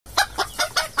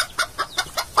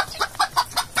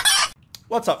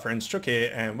What's up friends, Chook here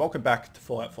and welcome back to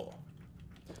Fallout 4.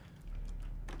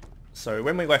 So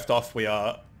when we left off we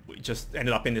just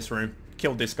ended up in this room,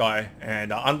 killed this guy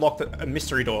and unlocked a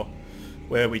mystery door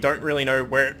where we don't really know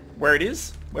where it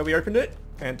is, where we opened it,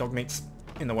 and dog meat's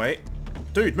in the way.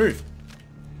 Dude, move!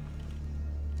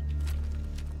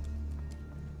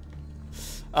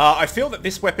 I feel that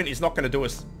this weapon is not going to do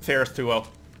us too well.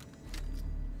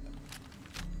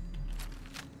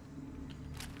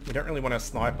 We don't really want a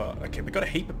sniper. Okay, we got a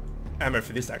heap of ammo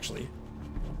for this actually.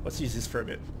 Let's use this for a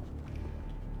bit.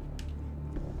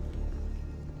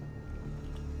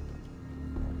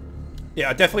 Yeah,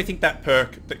 I definitely think that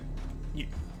perk that you...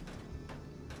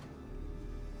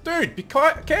 Dude, be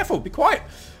careful, be quiet!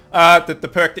 The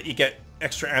perk that you get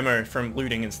extra ammo from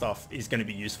looting and stuff is going to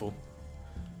be useful.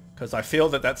 Because I feel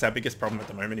that that's our biggest problem at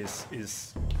the moment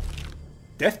is...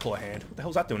 Deathclaw hand? What the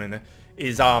hell's that doing in there?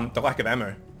 Is the lack of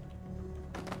ammo.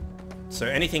 So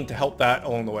anything to help that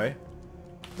along the way.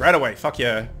 Right away, fuck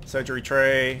yeah. Surgery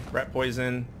tray, rat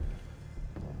poison.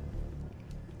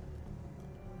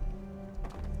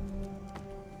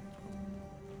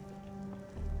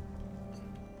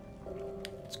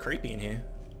 It's creepy in here.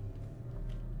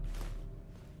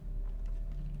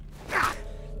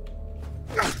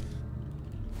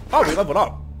 Oh, we leveled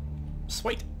up.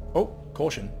 Sweet. Oh,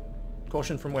 caution.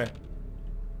 Caution from where?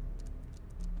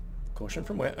 Caution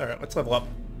from where? Alright, let's level up.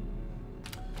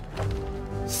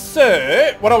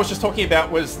 So, what I was just talking about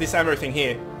was this ammo thing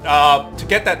here. To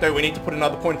get that though, we need to put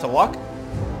another point to luck.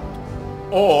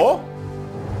 Or,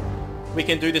 we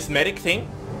can do this medic thing,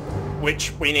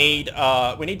 which we need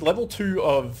level 2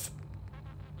 of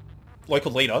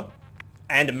local leader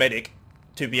and a medic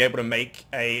to be able to make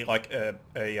a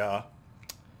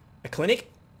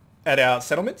clinic at our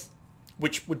settlements,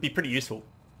 which would be pretty useful,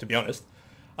 to be honest.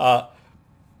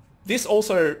 This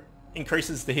also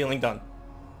increases the healing done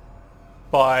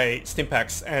by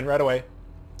Stimpaks and Radaway,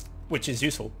 which is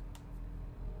useful.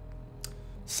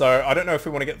 So I don't know if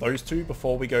we want to get those two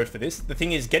before we go for this. The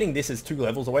thing is, getting this is 2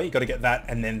 levels away. You got to get that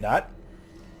and then that.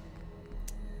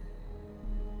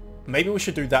 Maybe we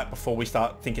should do that before we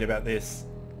start thinking about this.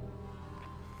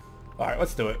 Alright,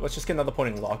 let's do it. Let's just get another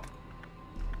point in luck.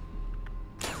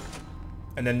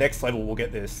 And then next level we'll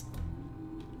get this.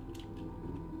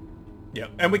 Yeah,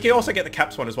 and we can also get the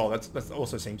caps one as well. That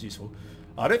also seems useful.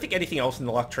 I don't think anything else in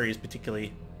the luck tree is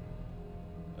particularly...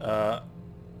 Oh,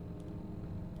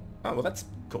 well that's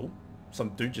cool.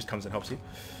 Some dude just comes and helps you.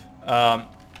 Yeah,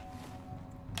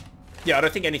 I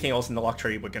don't think anything else in the luck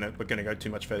tree we're gonna go too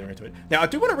much further into it. Now, I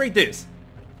do want to read this.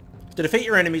 To defeat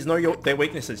your enemies, know their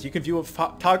weaknesses. You can view a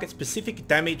target specific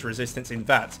damage resistance in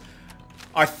VATS.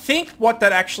 I think what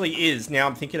that actually is, now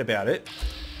I'm thinking about it,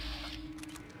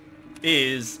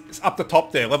 is it's up the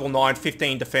top there, level 9,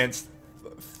 15 defense,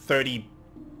 30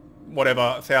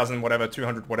 whatever, 1000 whatever,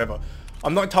 200 whatever.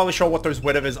 I'm not entirely sure what those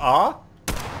whatevers are.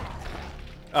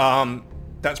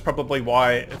 That's probably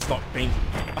why it's not been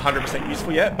 100%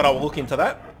 useful yet, but I will look into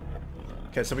that.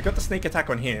 Okay, so we got the sneak attack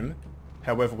on him.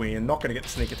 However, we are not going to get the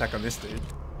sneak attack on this dude.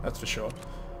 That's for sure.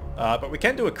 But we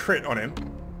can do a crit on him.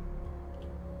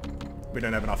 We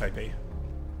don't have enough AP.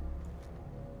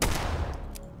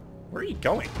 Where are you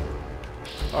going?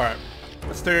 Alright,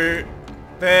 let's do...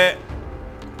 There.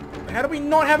 How do we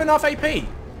not have enough AP? Okay,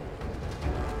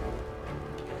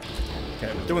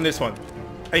 we're doing this one.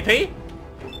 AP?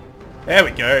 There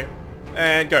we go.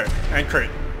 And go. And crit.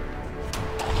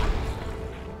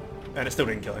 And it still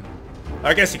didn't kill him.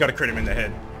 I guess you gotta crit him in the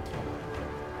head.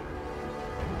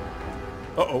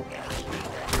 Uh-oh.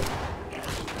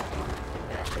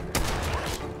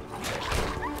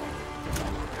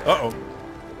 Uh-oh.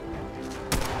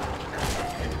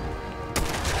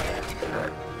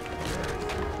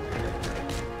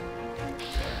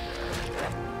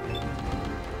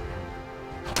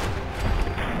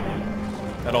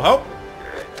 That'll help.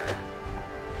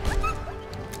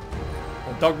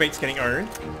 Well, dog meat's getting owned.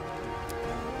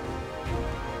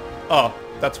 Oh,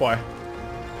 that's why.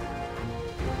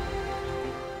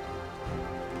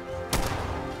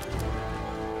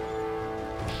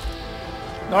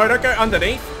 No, don't go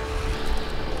underneath.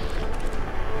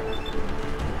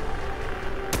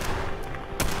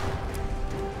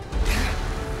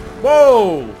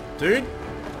 Whoa, dude.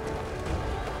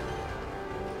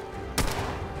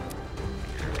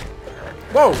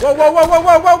 Whoa, whoa, whoa, whoa, whoa,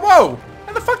 whoa, whoa, whoa!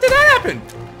 How the fuck did that happen?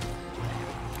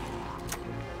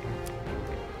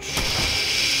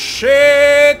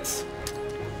 Shit!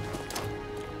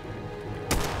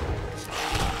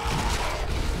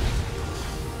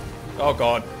 Oh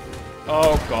god.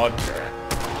 Oh god.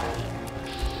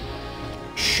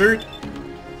 Shoot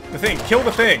the thing. Kill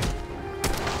the thing.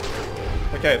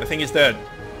 Okay, the thing is dead.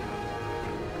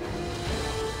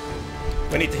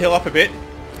 We need to heal up a bit.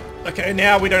 Okay,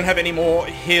 now we don't have any more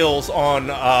heals on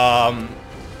our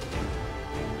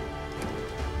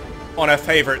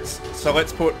favorites. So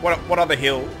let's put what other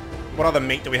heal? What other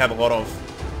meat do we have a lot of?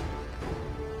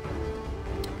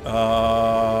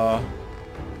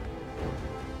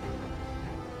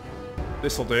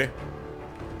 This'll do.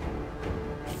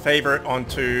 Favorite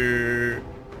onto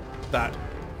that.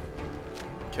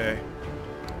 Okay.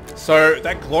 So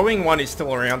that glowing one is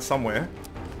still around somewhere.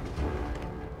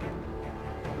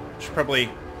 Should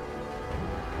probably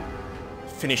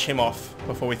finish him off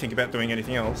before we think about doing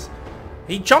anything else.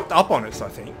 He jumped up on us, I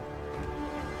think.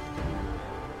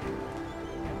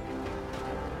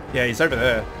 Yeah, he's over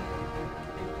there.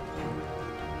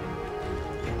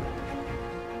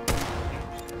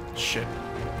 Shit.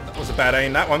 That was a bad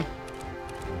aim, that one.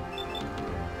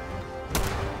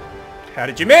 How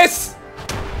did you miss?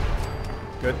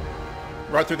 Good.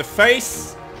 Right through the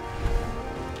face.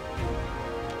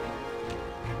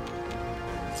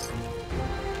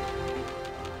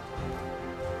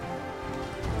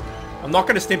 I'm not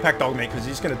going to Stimpack Dog Meat because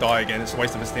he's going to die again. It's a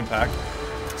waste of a Stimpack.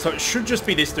 So it should just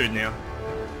be this dude now.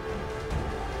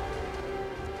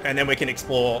 And then we can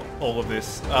explore all of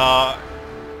this.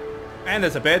 And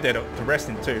there's a bear there to rest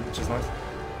in too, which is nice.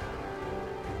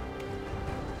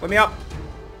 Let me up.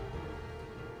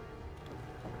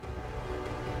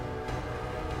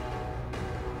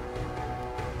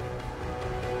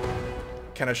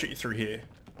 Can I shoot you through here?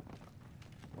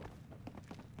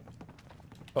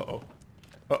 Uh-oh.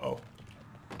 Uh-oh.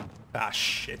 Ah,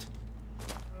 shit.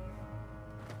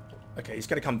 Okay, he's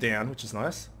gonna come down, which is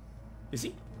nice. Is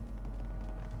he?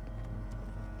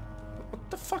 What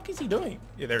the fuck is he doing?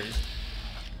 Yeah, there he is.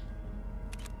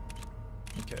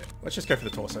 Okay, let's just go for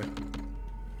the torso.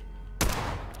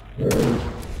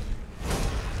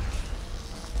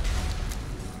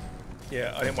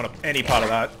 Yeah, I didn't want any part of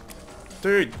that.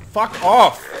 Dude, fuck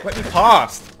off! Let me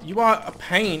pass! You are a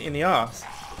pain in the ass.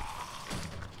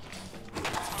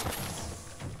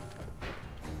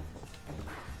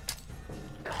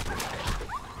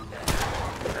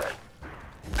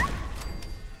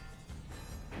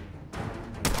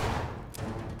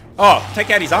 Oh, take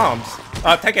out his arms.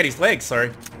 Take out his legs,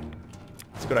 sorry.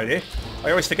 That's a good idea. I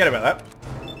always forget about that.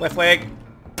 Left leg.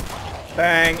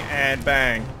 Bang and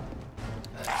bang.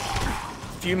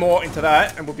 A few more into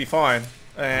that and we'll be fine.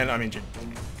 And I'm injured.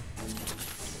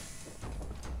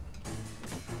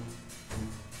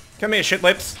 Come here, shit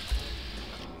lips.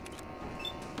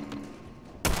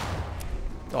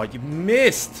 Oh, you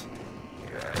missed.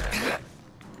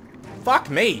 Fuck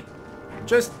me.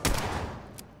 Just...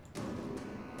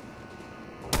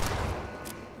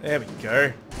 There we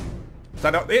go. Is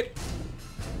that not it?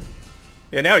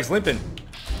 Yeah, now he's limping.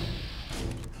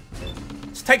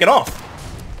 Let's take it off.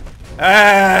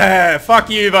 Ah, fuck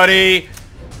you, buddy.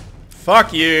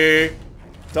 Fuck you.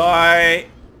 Die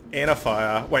in a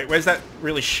fire. Wait, where's that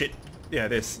really shit? Yeah,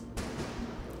 this.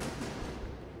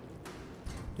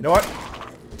 You know what?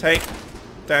 Take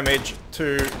damage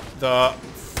to the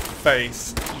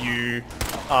face, you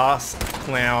ass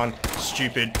clown,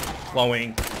 stupid,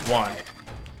 glowing one.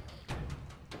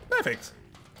 Perfect.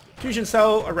 Fusion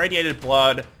cell, irradiated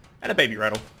blood, and a baby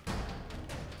rattle.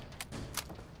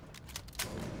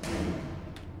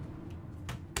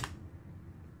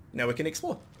 Now we can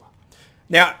explore.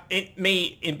 Now,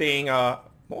 me being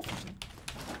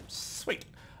sweet.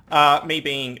 Me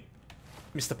being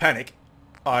Mr. Panic,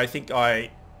 I think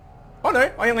I... Oh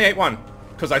no, I only ate one.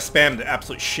 Because I spammed the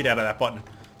absolute shit out of that button.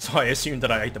 So I assumed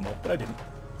that I ate them all, but I didn't.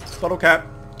 Bottle cap,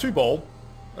 2 ball.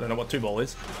 I don't know what 2 ball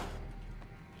is.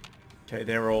 Okay,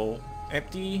 they're all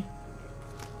empty.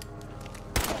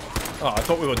 Oh, I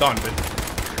thought we were done, but...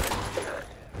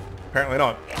 apparently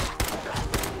not.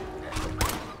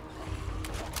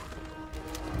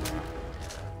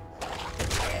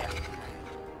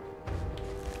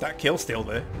 That kill's still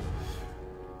there.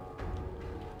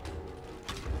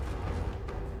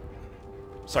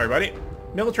 Sorry, buddy.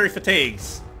 Military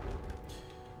fatigues.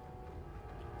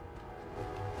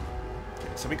 Okay,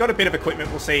 so we got a bit of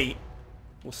equipment. We'll see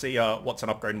what's an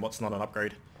upgrade and what's not an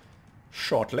upgrade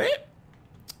shortly.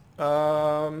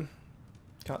 Can't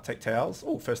take towels.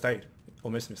 Oh, first aid.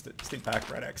 Almost missed it. Stick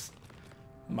back, Red Axe.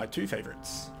 My 2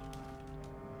 favorites.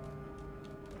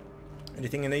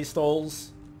 Anything in these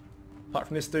stalls? Apart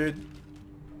from this dude?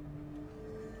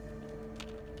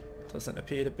 Doesn't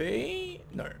appear to be.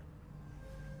 No.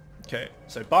 Okay,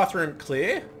 so bathroom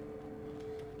clear.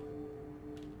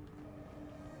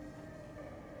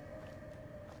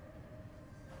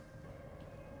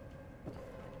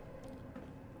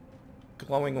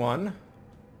 Glowing one.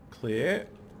 clear.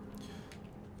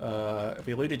 Have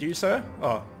we looted you, sir?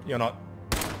 Oh, you're not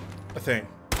a thing.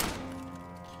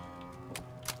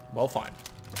 Well, fine.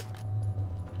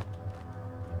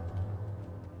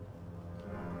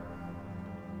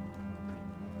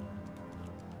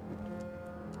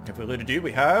 Have we looted you?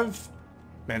 We have.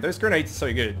 Man, those grenades are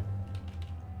so good.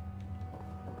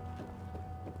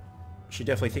 Should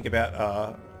definitely think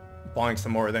about buying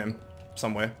some more of them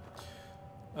somewhere.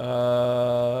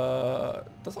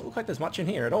 Doesn't look like there's much in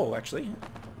here at all, actually.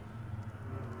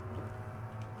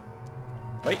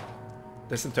 Wait,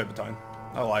 there's some turpentine.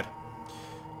 I lied.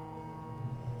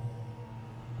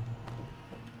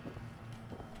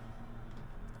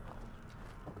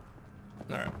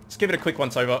 Alright, let's give it a quick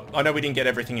once over. I know we didn't get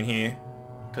everything in here,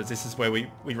 because this is where we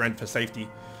ran for safety.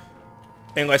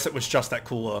 Unless it was just that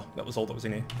cooler. That was all that was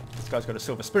in here. This guy's got a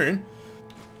silver spoon.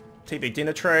 TV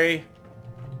dinner tray.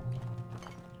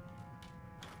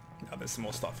 Now there's some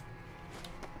more stuff.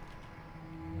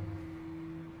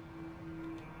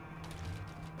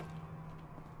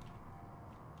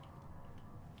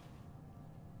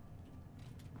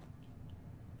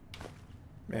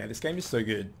 Man, this game is so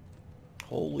good.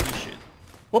 Holy shit.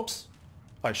 Whoops.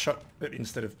 I shot it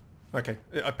instead of... Okay.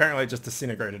 Apparently I just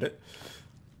disintegrated it.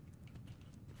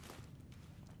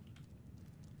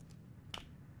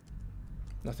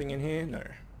 Nothing in here? No.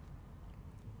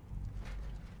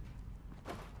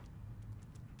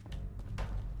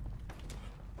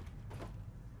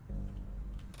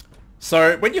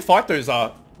 So, when you fight those,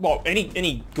 well,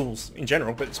 any ghouls in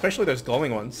general, but especially those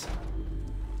glowing ones,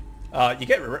 you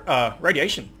get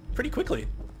radiation pretty quickly.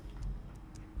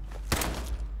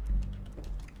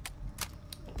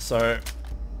 So,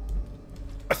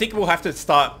 I think we'll have to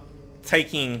start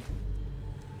taking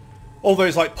all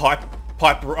those, like, pipe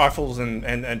rifles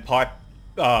and pipe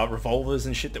revolvers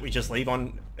and shit that we just leave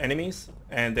on enemies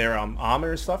and their armor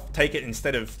and stuff. Take it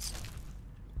instead of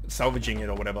salvaging it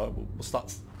or whatever. We'll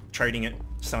start trading it,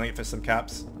 selling it for some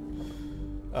caps,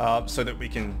 so that we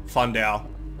can fund our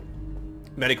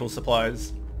medical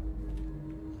supplies.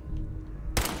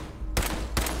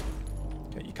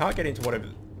 Okay, you can't get into whatever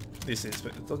this is,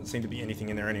 but it doesn't seem to be anything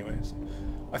in there anyways.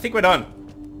 I think we're done,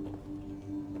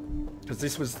 because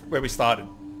this was where we started.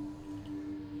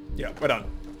 Yeah, we're done.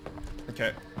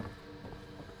 Okay.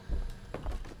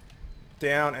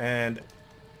 Down and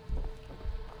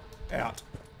out.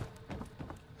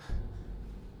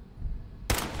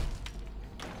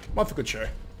 One for good show.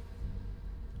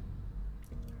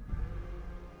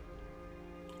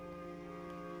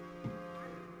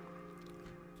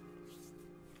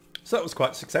 So that was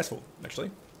quite successful, actually.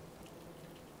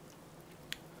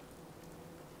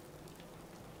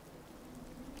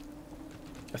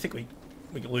 I think we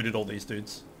looted all these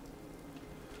dudes.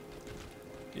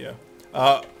 Yeah.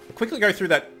 Quickly go through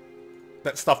that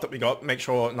stuff that we got. Make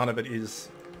sure none of it is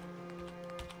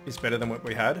better than what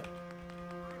we had.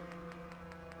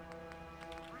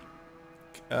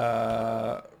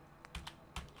 No,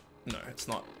 it's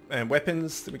not. And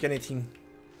weapons. Did we get anything?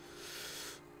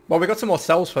 Well, we got some more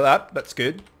cells for that. That's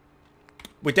good.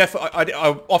 We definitely,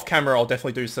 off camera, I'll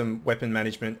definitely do some weapon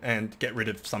management and get rid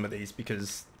of some of these,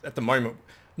 because at the moment,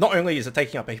 not only is it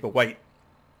taking up a heap of weight,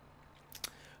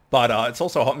 but it's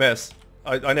also a hot mess.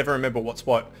 I never remember what's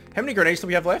what. How many grenades do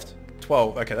we have left?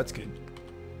 12. Okay, that's good.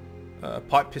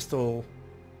 Pipe pistol.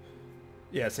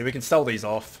 Yeah, so we can sell these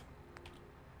off.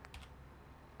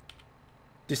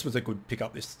 This was a good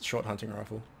pickup, this short hunting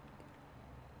rifle.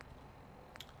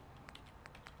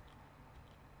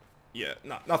 Yeah,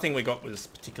 no, nothing we got was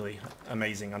particularly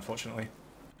amazing, unfortunately.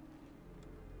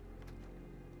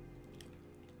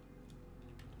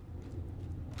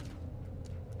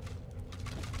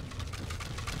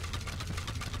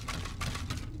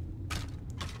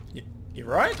 You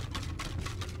right?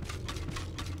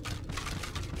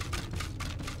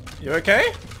 You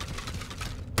okay?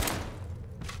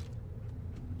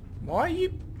 Why are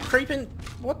you creeping?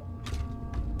 What?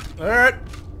 Alright.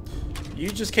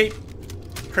 You just keep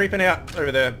creeping out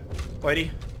over there, lady.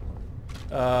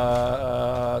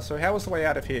 So how was the way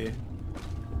out of here?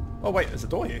 Oh wait, there's a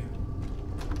door here.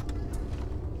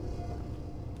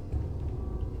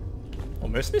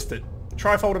 Almost missed it.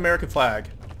 Trifold American flag.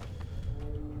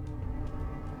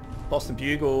 Boston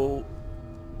Bugle.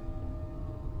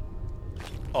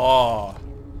 Oh,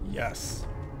 yes.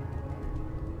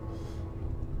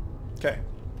 Okay.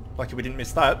 Lucky we didn't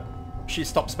miss that. She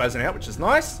stopped spazzing out, which is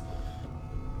nice.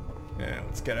 Yeah,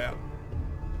 let's get out.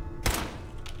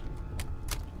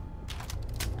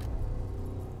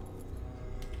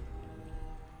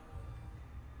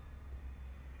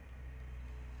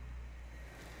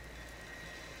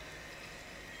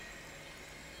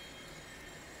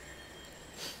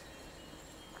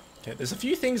 Okay, there's a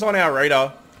few things on our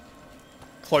radar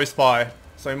close by,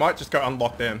 so we might just go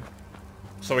unlock them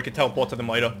so we can teleport to them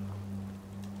later.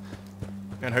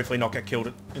 And hopefully not get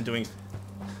killed in doing...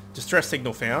 Distress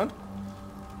signal found.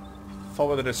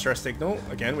 Follow the distress signal.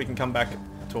 Again, we can come back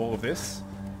to all of this.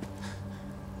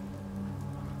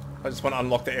 I just want to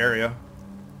unlock the area.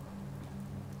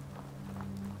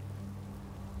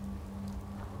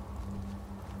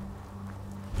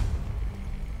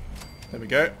 There we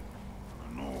go.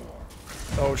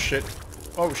 Oh shit.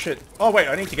 Oh shit. Oh wait,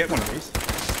 I need to get one of these.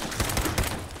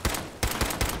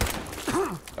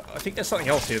 I think there's something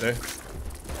else here though.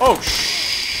 Oh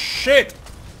shit!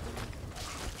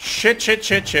 Shit, shit,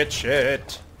 shit, shit,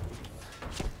 shit.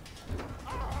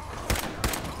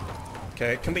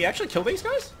 Okay, can we actually kill these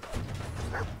guys?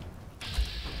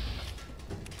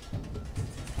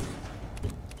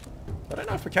 I don't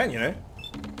know if we can, you know.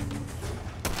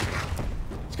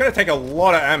 It's gonna take a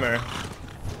lot of ammo.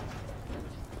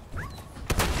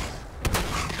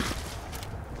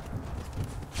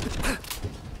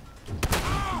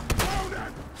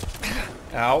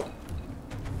 Ow.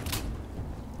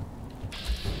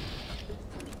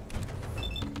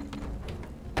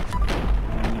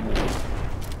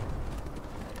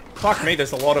 Fuck me,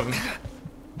 there's a lot of them.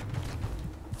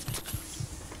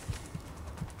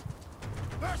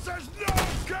 This is no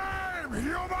game,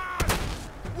 human!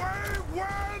 We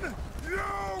win,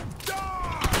 you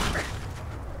die!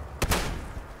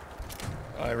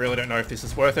 I really don't know if this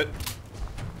is worth it.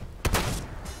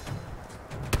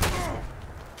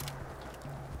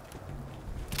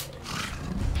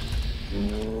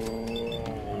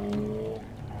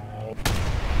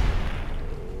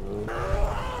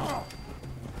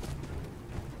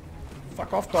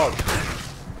 Fuck off, dog.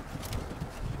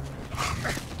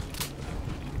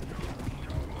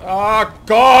 Oh,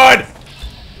 God!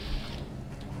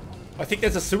 I think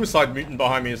there's a suicide mutant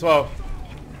behind me as well.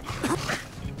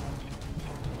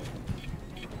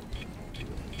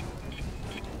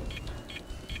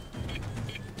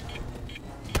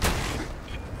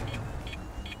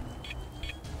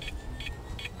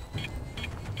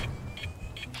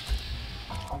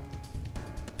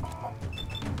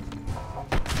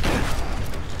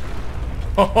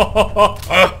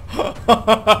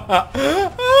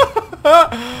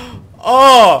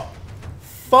 Oh,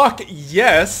 fuck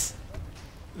yes.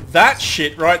 That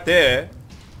shit right there.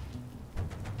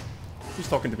 Who's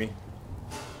talking to me?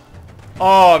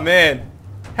 Oh man,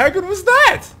 how good was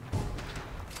that?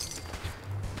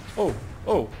 Oh,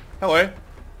 oh, hello.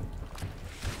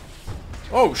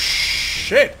 Oh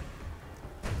shit.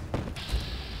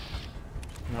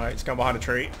 Alright, he's going behind a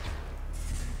tree.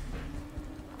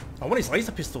 I want his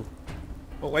laser pistol.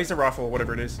 Or laser rifle, or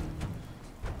whatever it is.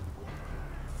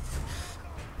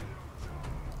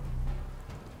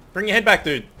 Bring your head back,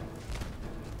 dude.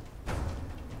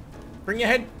 Bring your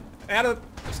head out of...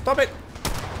 Stop it.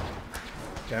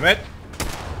 Damn it.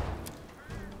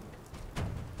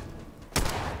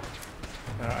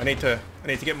 I need to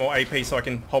get more AP so I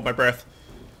can hold my breath.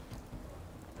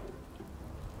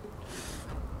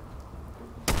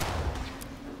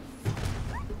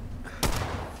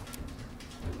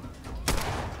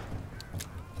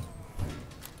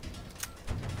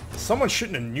 Someone's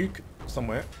shooting a nuke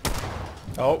somewhere.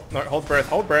 Oh, no, hold breath,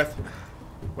 hold breath.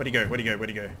 Where'd he go? Where'd he go? Where'd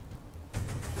he go?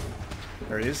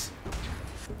 There he is.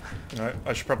 No,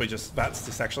 I should probably just VATS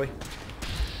this actually.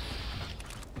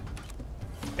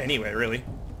 Anywhere, really.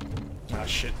 Ah,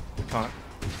 shit. Can't.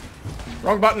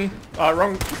 Wrong button.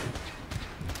 Wrong.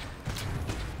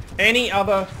 Any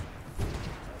other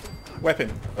weapon.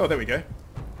 Oh, there we go.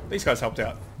 These guys helped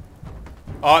out.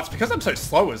 Oh, it's because I'm so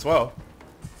slow as well.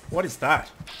 What is that?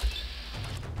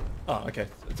 Oh, okay.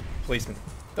 It's a policeman.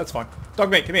 That's fine.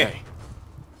 Dogmeat, come here. Hey.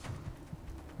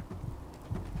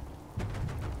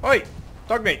 Oi!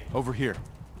 Dogmeat! Over here.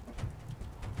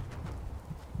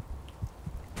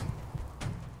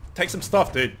 Take some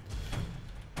stuff, dude.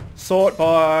 Sort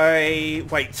by...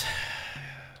 Wait.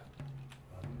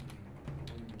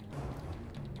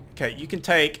 Okay, you can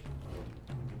take...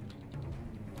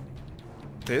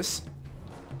 this.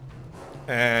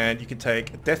 And you can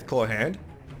take a Deathclaw hand.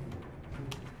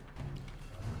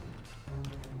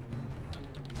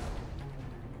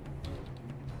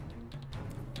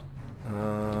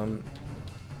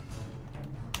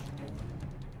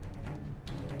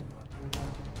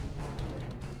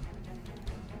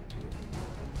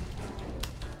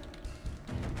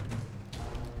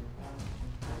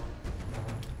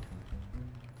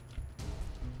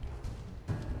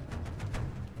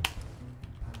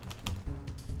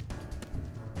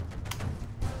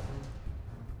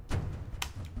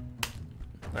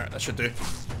 Alright, that should do.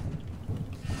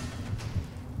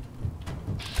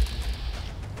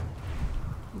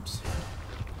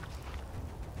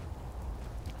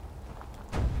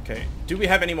 Do we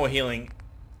have any more healing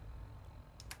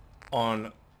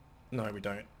on... No, we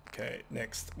don't. Okay,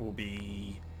 next will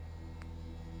be...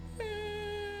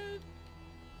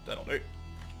 That'll do.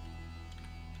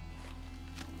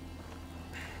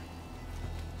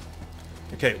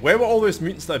 Okay, where were all those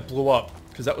mutants that blew up?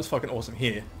 Because that was fucking awesome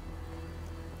here.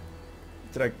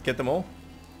 Did I get them all?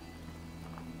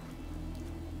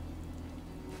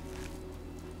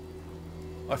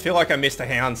 I feel like I missed a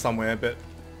hound somewhere, but...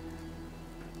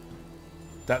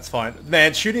 That's fine.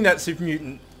 Man, shooting that super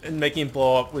mutant and making him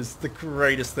blow up was the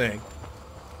greatest thing.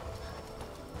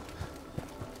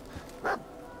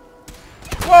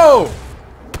 Whoa!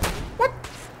 What?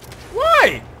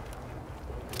 Why?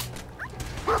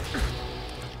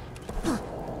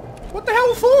 What the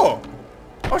hell for?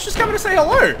 I was just coming to say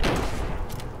hello.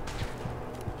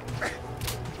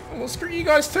 Well, screw you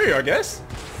guys too, I guess.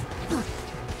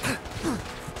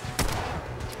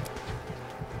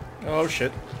 Oh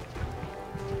shit.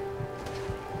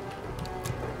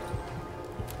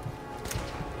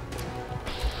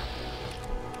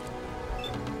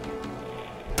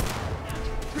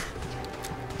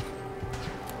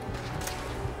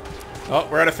 Oh,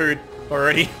 we're out of food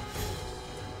already.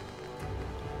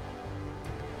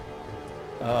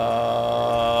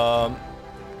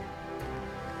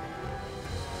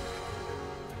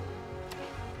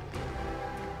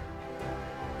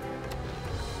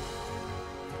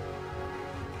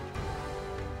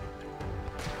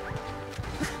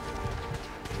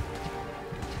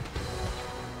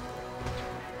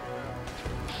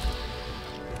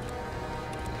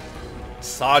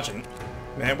 Sergeant.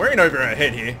 Man, we're in over our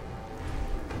head here.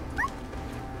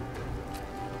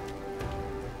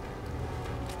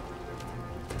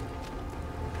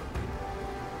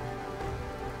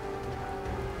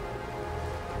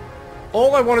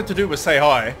 All I wanted to do was say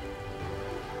hi.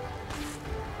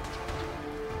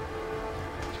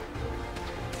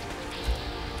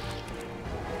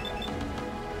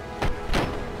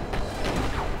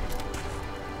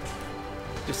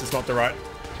 This is not the right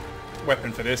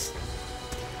weapon for this.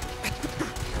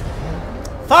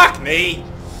 Fuck me!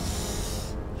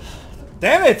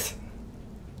 Damn it!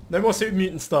 No more super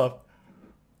mutant stuff.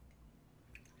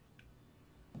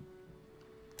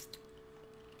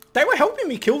 They were helping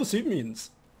me kill the super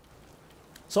mutants.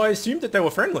 So I assumed that they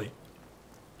were friendly.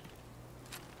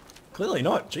 Clearly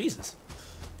not, Jesus.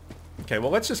 Okay,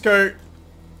 well let's just go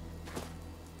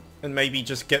and maybe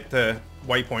just get the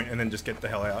waypoint and then just get the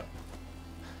hell out.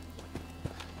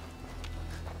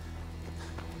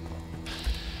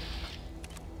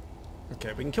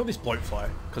 Okay, we can kill this bloatfly,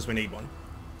 because we need one.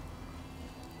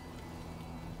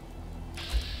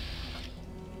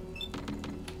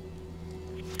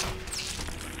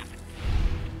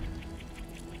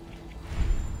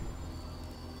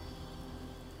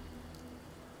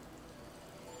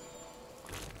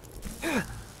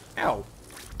 Ow.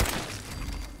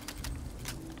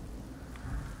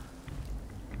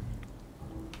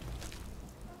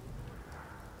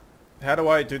 How do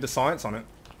I do the science on it?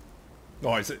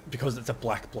 Oh, is it because it's a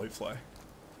black bloatfly?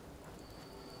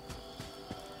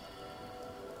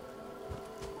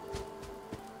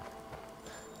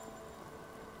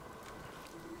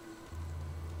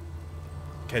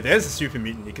 Okay, there's a super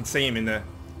mutant. You can see him in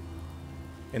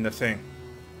the thing.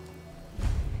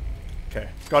 Okay,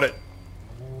 got it.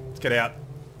 Let's get out.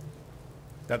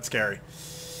 That's scary.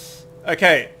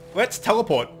 Okay, let's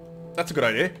teleport. That's a good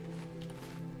idea.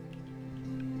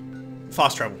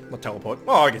 Fast travel, not teleport.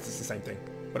 Oh, I guess it's the same thing.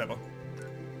 Whatever.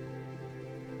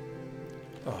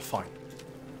 Oh, fine.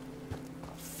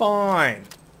 Fine.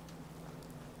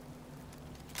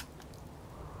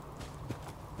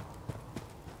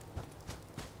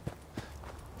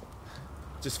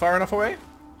 Just far enough away?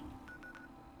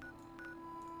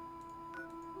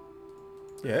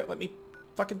 Yeah, let me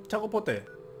fucking teleport there.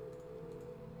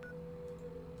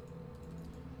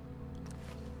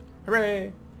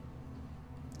 Hooray!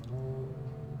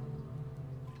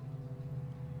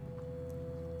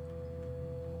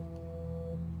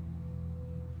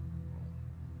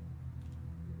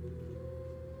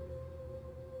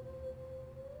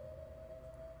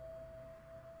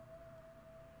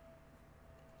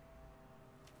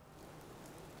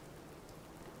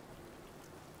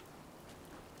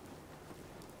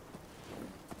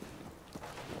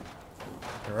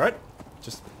 Alright,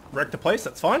 just wreck the place,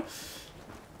 that's fine.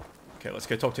 Okay, let's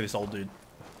go talk to this old dude.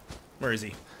 Where is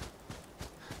he?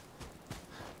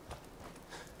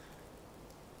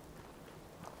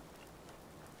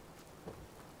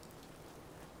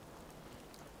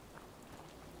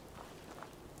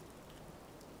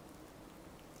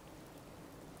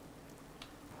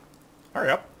 Hurry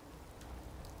up.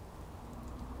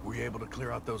 We You able to clear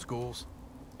out those ghouls?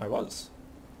 I was.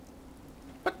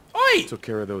 But, oi! Took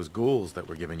care of those ghouls that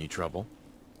were giving you trouble.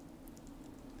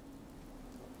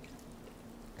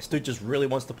 This dude just really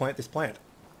wants to plant this plant.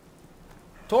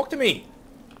 Talk to me!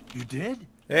 You did?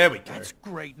 There we go. That's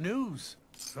great news,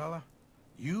 fella.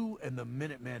 You and the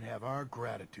Minutemen have our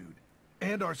gratitude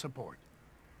and our support.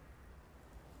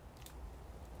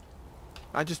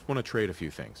 I just want to trade a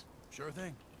few things. Sure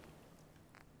thing.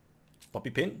 Bobby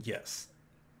pin? Yes.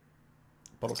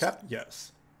 Bottle cap?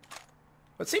 Yes.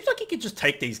 It seems like you could just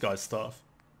take these guys' stuff.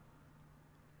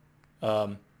 You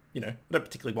know, I don't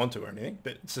particularly want to or anything,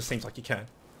 but it just seems like you can.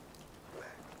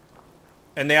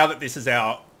 And now that this is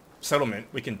our settlement,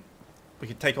 we can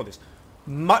take all this.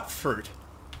 Mutt fruit.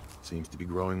 Seems to be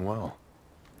growing well.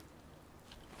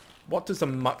 What does a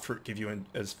mutt fruit give you in,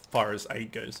 as far as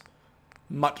aid goes?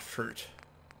 Mutt fruit.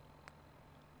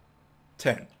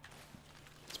 10.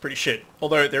 It's pretty shit.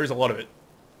 Although there is a lot of it.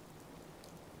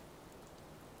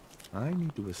 I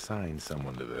need to assign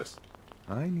someone to this.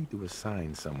 I need to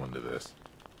assign someone to this.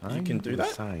 You can do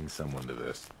that? Assign someone to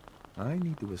this. I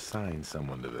need to assign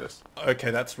someone to this.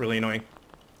 Okay, that's really annoying.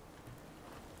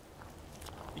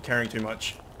 You're carrying too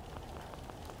much.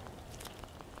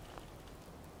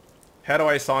 How do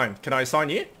I assign? Can I assign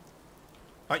you?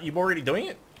 Aren't you already doing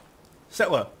it?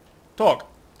 Settler,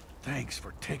 talk. Thanks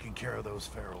for taking care of those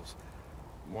ferals.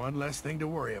 One less thing to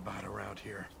worry about around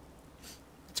here.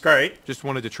 It's great. Just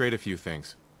wanted to trade a few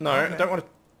things. No, Okay. I don't want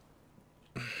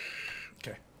to...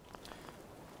 Okay.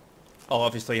 I'll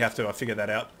obviously have to figure that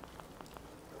out.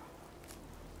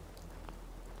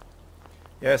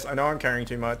 Yes, I know I'm carrying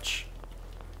too much.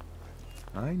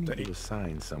 I need Daddy. to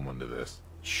assign someone to this.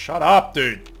 Shut up,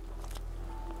 dude.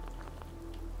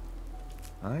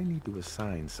 I need to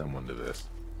assign someone to this.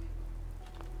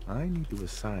 I need to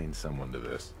assign someone to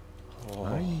this. Oh.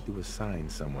 I need to assign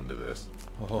someone to this.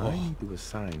 Oh. I need to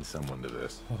assign someone to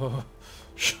this.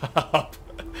 Shut up.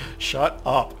 Shut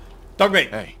up. Dog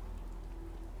meat. Hey,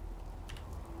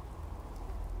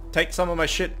 Take some of my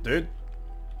shit, dude.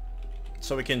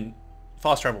 So we can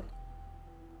fast travel.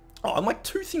 Oh, I'm like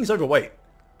 2 things overweight.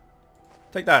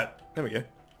 Take that. There we go.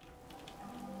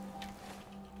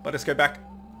 Let us go back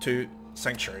to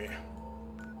Sanctuary.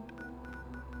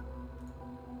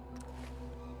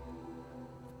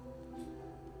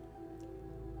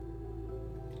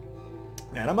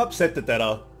 Man, I'm upset that that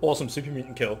awesome super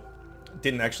mutant kill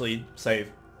didn't actually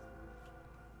save.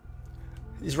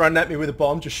 He's running at me with a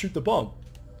bomb, just shoot the bomb.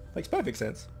 Makes perfect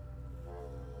sense.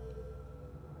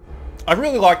 I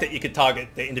really like that you could target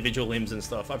the individual limbs and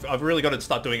stuff. I've really got to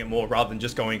start doing it more rather than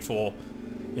just going for,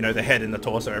 you know, the head and the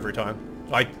torso every time.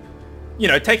 Like, you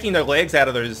know, taking the legs out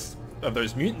of those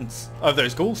mutants, of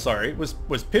those ghouls, sorry, was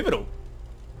pivotal.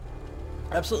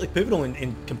 Absolutely pivotal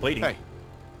in completing. hey.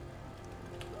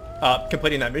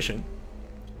 Completing that mission.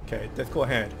 Okay, Deathclaw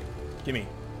hand. Gimme.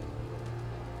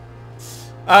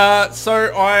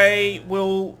 So I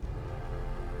will...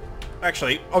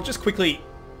 Actually, I'll just quickly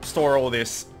store all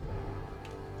this.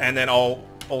 And then I'll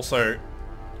also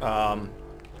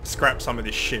scrap some of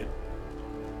this shit.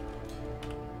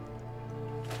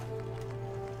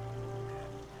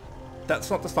 That's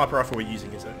not the sniper rifle we're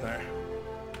using, is it? No.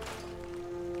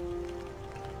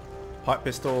 Pipe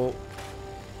pistol.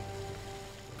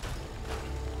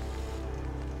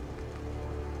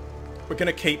 We're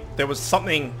gonna keep... There was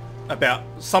something about...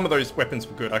 Some of those weapons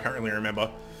were good, I can't really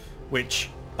remember. Which...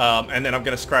 and then I'm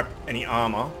gonna scrap any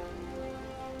armor.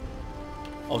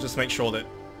 I'll just make sure that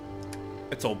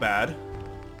it's all bad.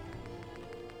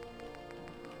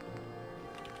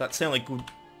 That's the only good...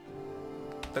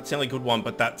 That's the only good one,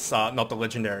 but that's not the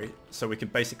legendary. So we can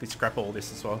basically scrap all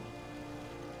this as well.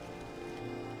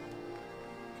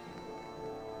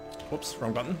 Whoops,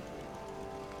 wrong button.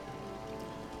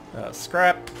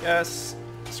 Scrap, yes.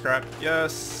 Scrap,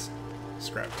 yes.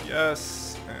 Scrap,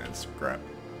 yes. And scrap,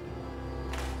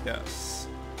 yes.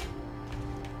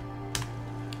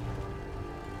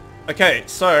 Okay,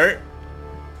 so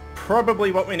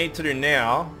probably what we need to do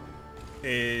now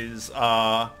is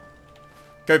go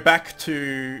back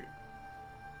to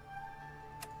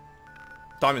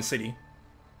Diamond City,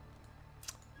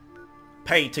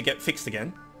 pay to get fixed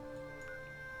again.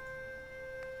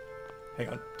 Hang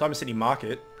on, Diamond City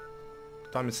Market,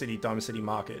 Diamond City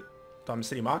Market, Diamond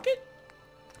City Market,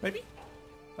 maybe?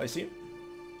 I see him.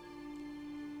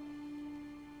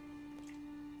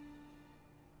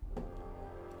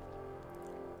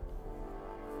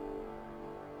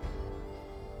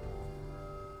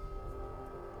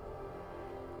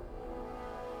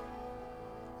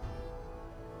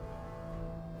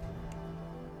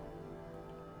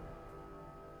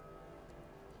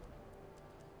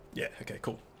 Yeah, okay,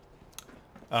 cool.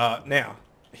 Now,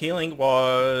 healing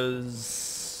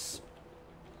was...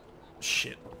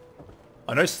 Shit.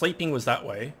 I know sleeping was that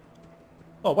way.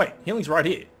 Oh, wait. Healing's right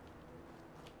here.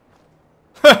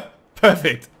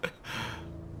 Perfect.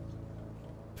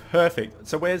 Perfect.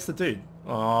 So where's the dude?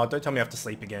 Oh, don't tell me I have to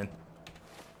sleep again.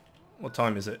 What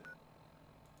time is it?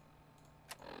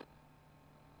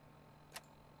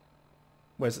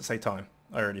 Where does it say time?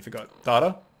 I already forgot.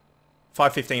 Data?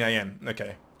 5:15 AM.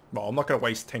 Okay. Well, I'm not going to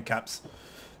waste 10 caps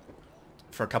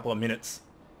for a couple of minutes.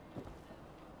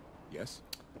 Yes?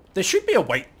 There should be a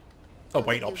wait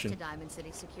option. To Diamond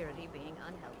City security being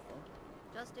unhelpful.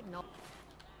 Just ignore.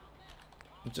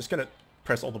 I'm just going to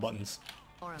press all the buttons.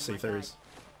 Or See if there is.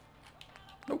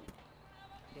 Nope.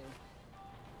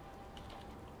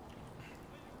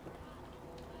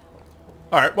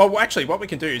 Alright, well actually what we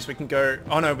can do is we can go...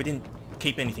 Oh no, we didn't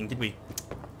keep anything, did we? I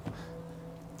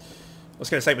was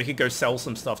going to say we could go sell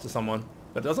some stuff to someone.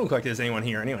 But it doesn't look like there's anyone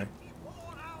here anyway.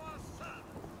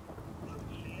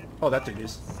 Oh, that dude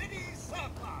is.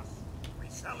 We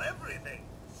sell everything.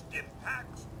 Skim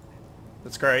packs.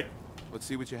 That's great. Let's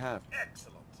see what you have.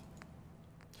 Excellent.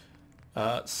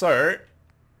 So,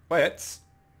 let's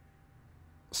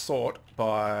sort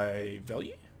by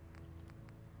value.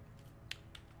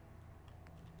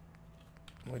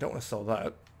 We don't want to sell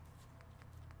that.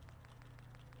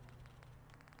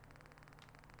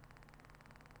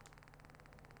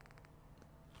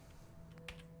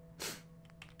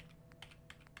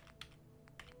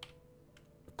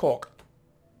 Cork.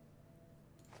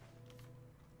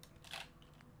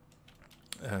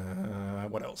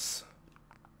 What else?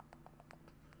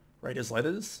 Raiders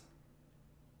letters.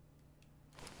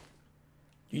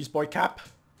 Newsboy cap.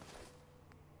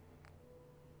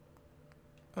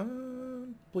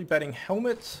 Blue batting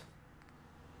helmet.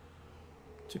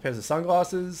 2 pairs of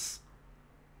sunglasses.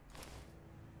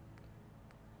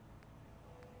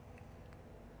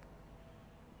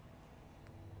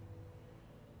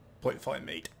 .5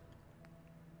 meat.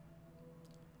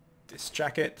 This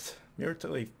jacket.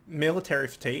 Military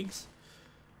fatigues.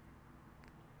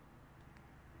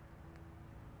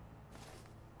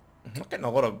 I'm not getting a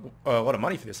lot of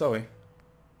money for this, are we?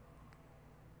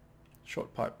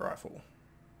 Short pipe rifle.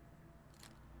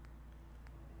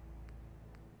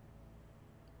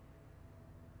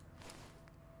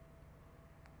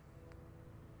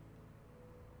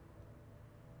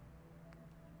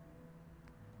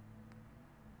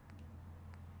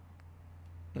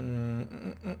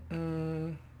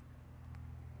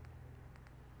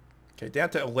 Okay, down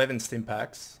to 11 stim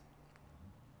packs.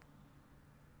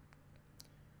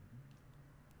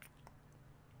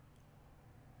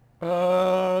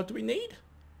 Do we need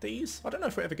these? I don't know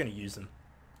if we're ever going to use them.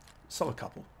 Sell a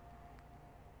couple.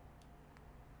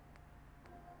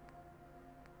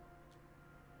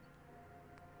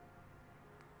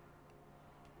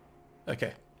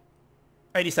 Okay.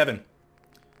 87.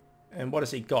 And what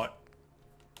has he got?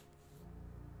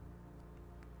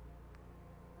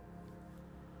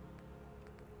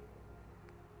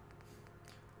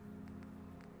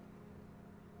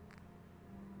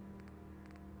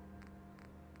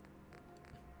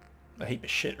 A heap of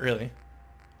shit, really.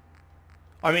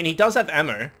 I mean, he does have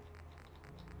ammo.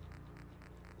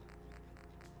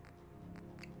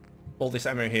 All this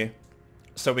ammo here.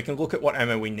 So we can look at what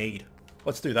ammo we need.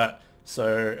 Let's do that.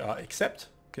 So, accept.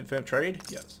 Confirm trade.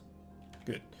 Yes.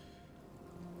 Good.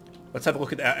 Let's have a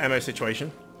look at our ammo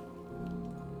situation.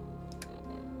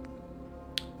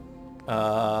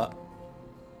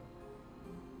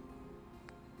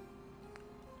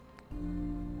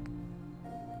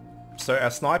 So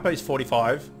our sniper is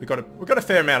 45. We've got a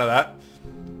fair amount of that.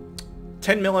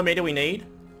 10mm we need.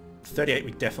 38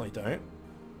 we definitely don't.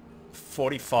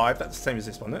 45, that's the same as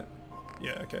this one, isn't it?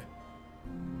 Yeah, okay.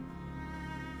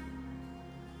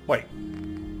 Wait.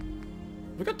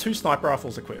 We've got 2 sniper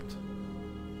rifles equipped.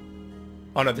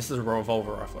 Oh no, this is a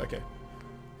revolver rifle, okay.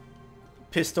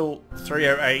 Pistol,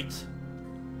 308.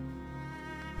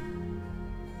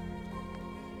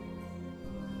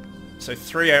 So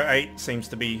 308 seems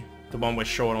to be the one we're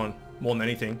short on more than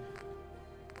anything.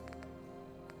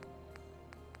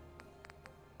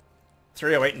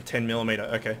 308 and 10mm,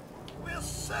 okay. We're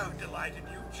so delighted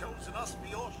you've chosen us for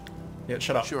your... Yeah,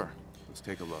 shut up. Sure. Let's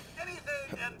take a look. Anything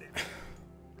and it.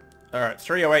 Alright,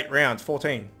 308 rounds,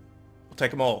 14. We'll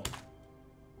take them all.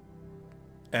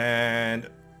 And...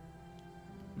 it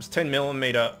was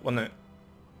 10mm, wasn't it?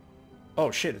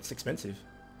 Oh shit, it's expensive.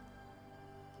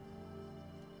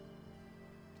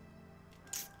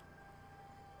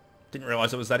 Didn't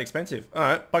realise it was that expensive.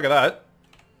 Alright, bugger that.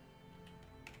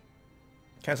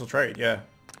 Cancel trade, yeah.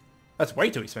 That's way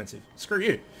too expensive. Screw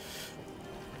you.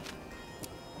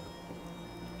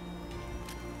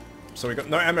 So we got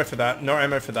no ammo for that, no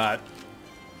ammo for that.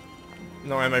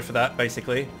 No ammo for that,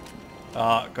 basically.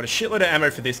 Got a shitload of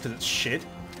ammo for this because it's shit.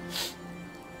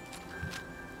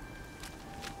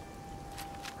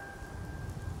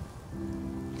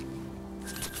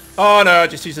 Oh no, I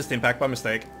just used a stim pack by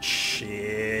mistake.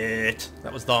 Shit.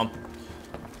 That was dumb.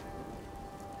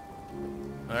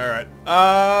 Alright.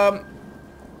 I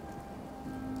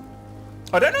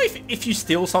don't know if you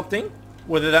steal something,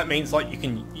 whether that means like you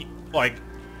can, like,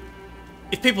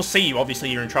 if people see you, obviously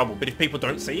you're in trouble, but if people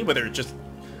don't see you, whether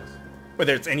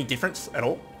it's any difference at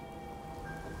all,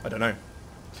 I don't know.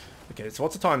 Okay, so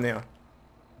what's the time now?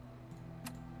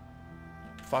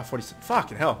 5:46.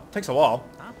 Fucking hell, takes a while.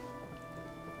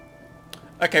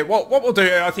 Okay, well, what we'll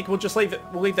do, I think we'll just leave it.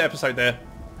 We'll leave the episode there.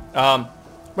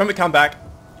 When we come back,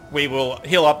 we will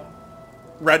heal up.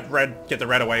 Get the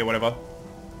rat away or whatever.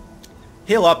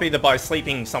 Heal up either by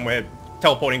sleeping somewhere,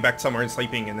 teleporting back somewhere and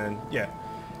sleeping, and then, yeah.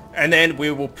 And then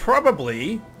we will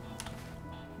probably...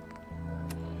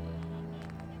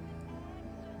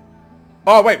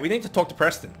 Oh, wait, we need to talk to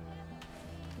Preston.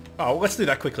 Oh, well, let's do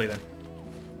that quickly then.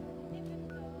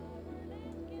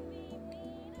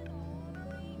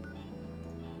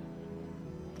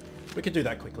 We could do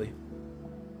that quickly.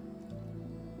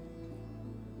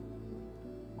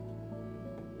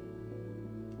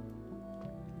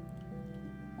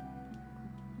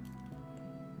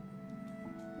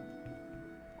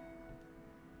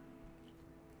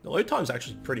 The load time's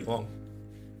actually pretty long.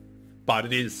 But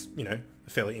it is, you know, a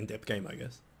fairly in-depth game, I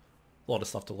guess. A lot of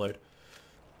stuff to load.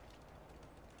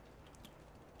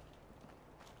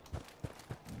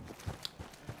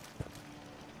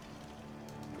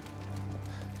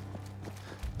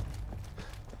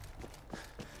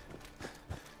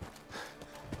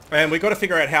 And we got to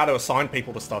figure out how to assign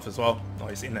people to stuff as well. Oh,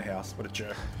 he's in the house. What a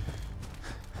jerk.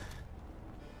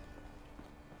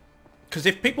 Because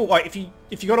if people, like, if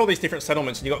you got all these different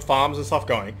settlements and you got farms and stuff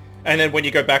going, and then when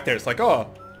you go back there, it's like,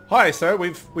 oh, hi, sir,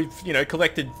 we've you know,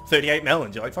 collected 38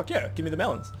 melons. You're like, fuck yeah, give me the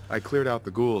melons. I cleared out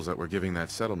the ghouls that were giving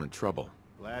that settlement trouble.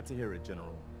 Glad to hear it,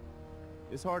 General.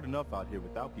 It's hard enough out here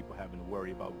without people having to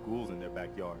worry about ghouls in their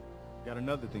backyard. Got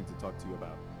another thing to talk to you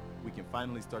about. We can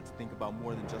finally start to think about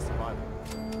more than just survival.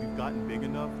 We've gotten big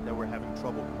enough that we're having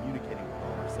trouble communicating with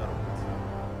all our settlements.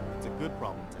 It's a good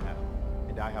problem to have,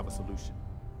 and I have a solution.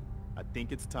 I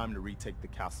think it's time to retake the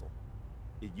castle.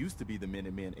 It used to be the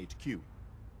Minutemen HQ,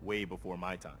 way before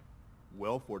my time.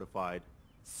 Well fortified,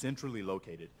 centrally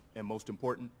located, and most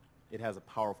important, it has a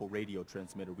powerful radio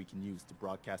transmitter we can use to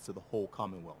broadcast to the whole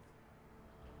Commonwealth.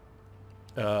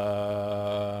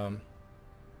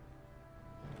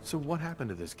 So what happened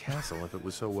to this castle if it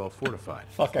was so well fortified?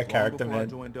 Fuck our character, Long before I man.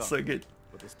 joined up. So good.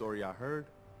 But the story I heard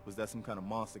was that some kind of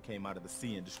monster came out of the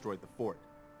sea and destroyed the fort.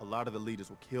 A lot of the leaders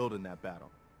were killed in that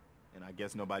battle. And I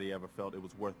guess nobody ever felt it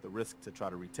was worth the risk to try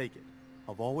to retake it.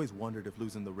 I've always wondered if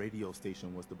losing the radio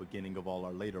station was the beginning of all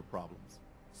our later problems.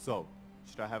 So,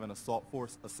 should I have an assault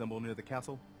force assemble near the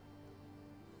castle?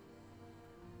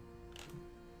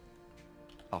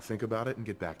 I'll think about it and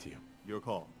get back to you. Your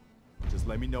call. Just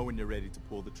let me know when you're ready to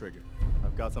pull the trigger.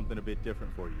 I've got something a bit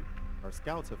different for you. Our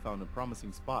scouts have found a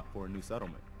promising spot for a new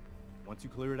settlement. Once you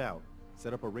clear it out,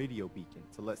 set up a radio beacon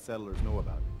to let settlers know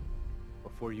about it.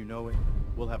 Before you know it,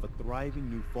 we'll have a thriving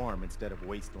new farm instead of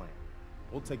wasteland.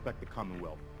 We'll take back the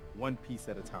Commonwealth, one piece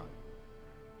at a time.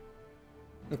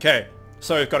 Okay,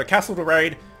 so we've got a castle to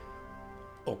raid,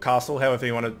 or castle, however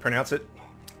you want to pronounce it.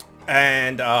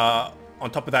 And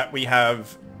on top of that, we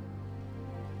have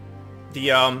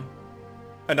the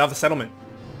another settlement,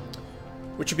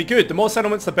 which would be good. The more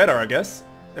settlements, the better, I guess.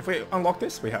 If we unlock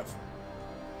this, we have.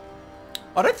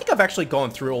 I don't think I've actually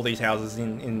gone through all these houses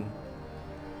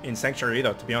in Sanctuary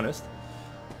either, to be honest.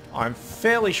 I'm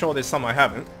fairly sure there's some I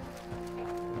haven't.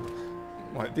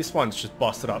 Like, this one's just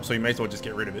busted up, so you may as well just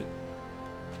get rid of it.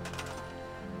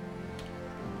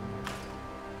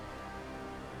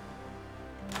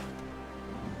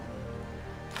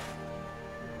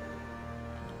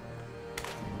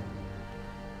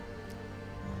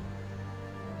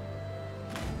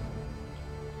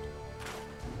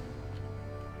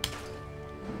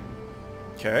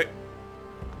 Okay.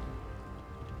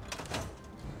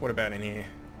 What about in here?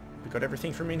 We got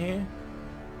everything from in here?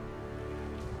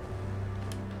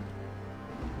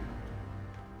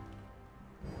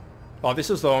 Oh,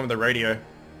 this is the one with the radio.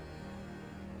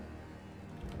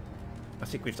 I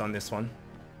think we've done this one.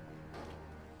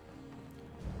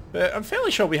 But I'm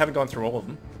fairly sure we haven't gone through all of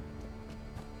them.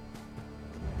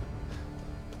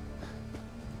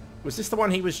 Was this the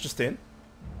one he was just in?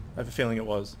 I have a feeling it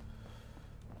was.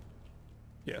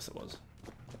 Yes, it was.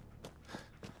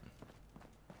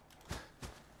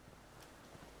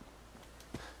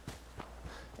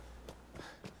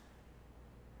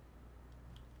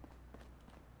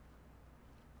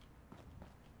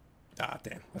 Ah,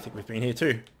 damn. I think we've been here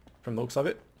too, from the looks of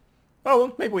it. Oh,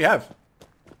 well, maybe we have.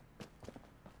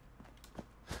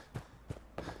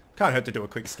 Can't hurt to do a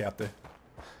quick scout there.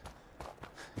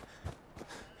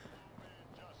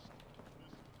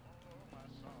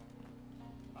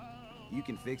 You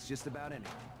can fix just about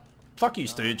anything. Fuck you,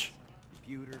 Stooge.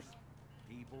 Computers,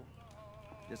 people.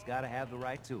 Just gotta have the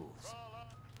right tools.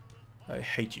 I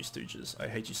hate you, Stooges. I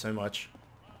hate you so much.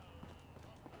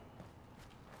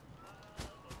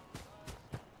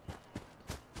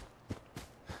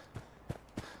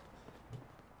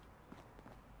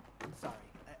 I'm sorry.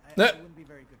 No. I wouldn't be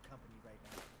very good company right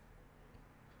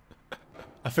now.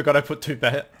 I forgot I put two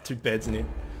beds in here.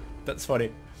 That's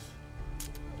funny.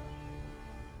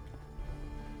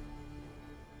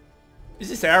 Is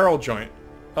this our old joint?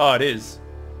 Oh, it is.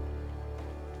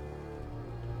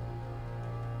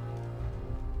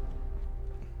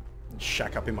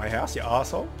 Shack up in my house, you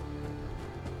arsehole.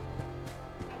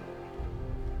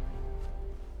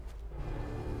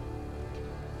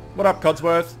 What up,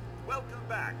 Codsworth? Welcome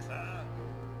back, sir.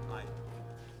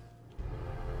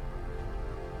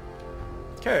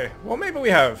 Okay, well maybe we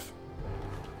have.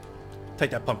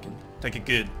 Take that pumpkin. Take it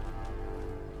good.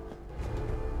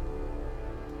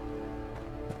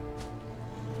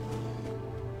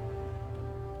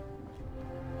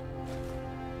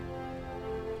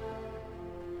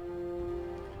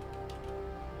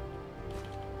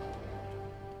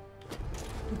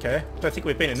 Okay, don't think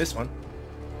we've been in this one.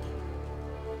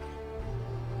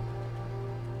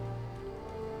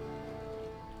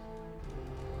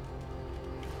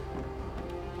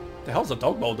 The hell's a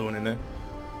dog bowl doing in there?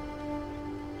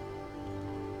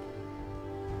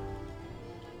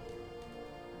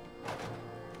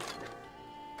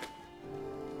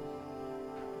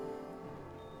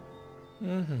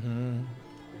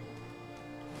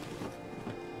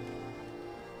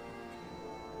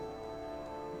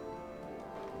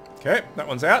 Okay, that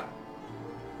one's out.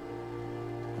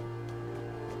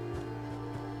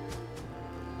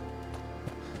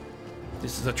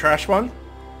 This is a trash one.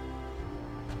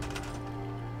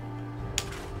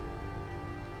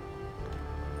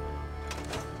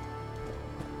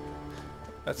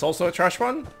 That's also a trash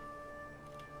one.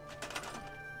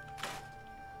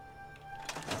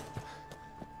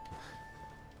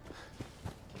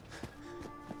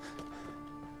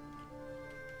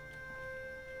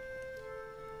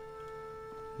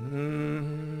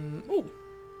 Ooh.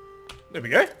 There we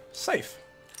go. Safe.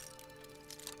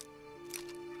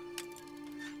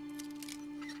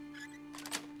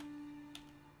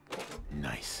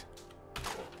 Nice.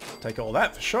 Take all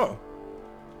that for sure.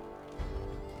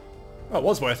 Oh, it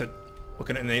was worth it.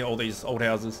 Looking at all these old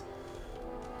houses.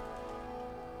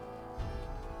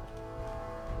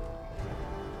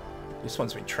 This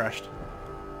one's been trashed.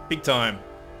 Big time.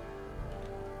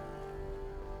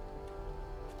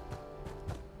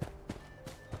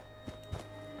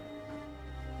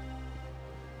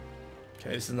 Okay,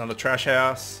 this is another trash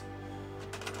house.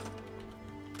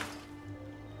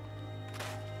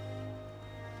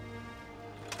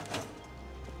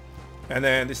 And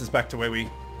then this is back to where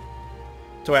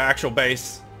to our actual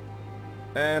base.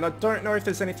 And I don't know if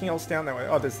there's anything else down that way.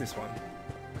 Oh, there's this one.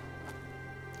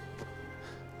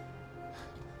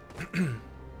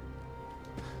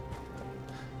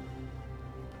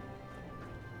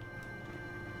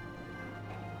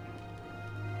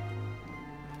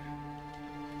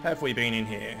 Have we been in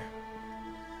here?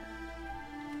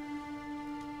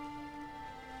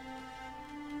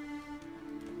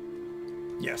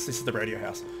 Yes, this is the radio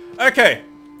house. Okay.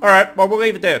 Alright, well we'll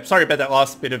leave it there. Sorry about that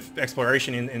last bit of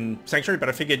exploration in Sanctuary, but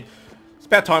I figured it's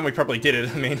about time we probably did it.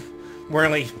 I mean, we're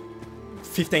only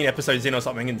 15 episodes in or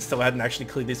something and still hadn't actually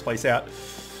cleared this place out.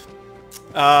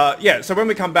 Yeah, so when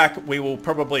we come back, we will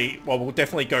probably, well, we'll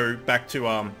definitely go back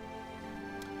to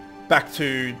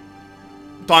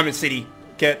Diamond City,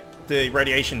 get the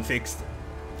radiation fixed,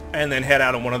 and then head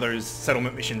out on one of those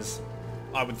settlement missions,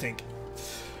 I would think.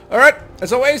 Alright,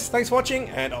 as always, thanks for watching,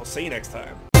 and I'll see you next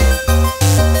time.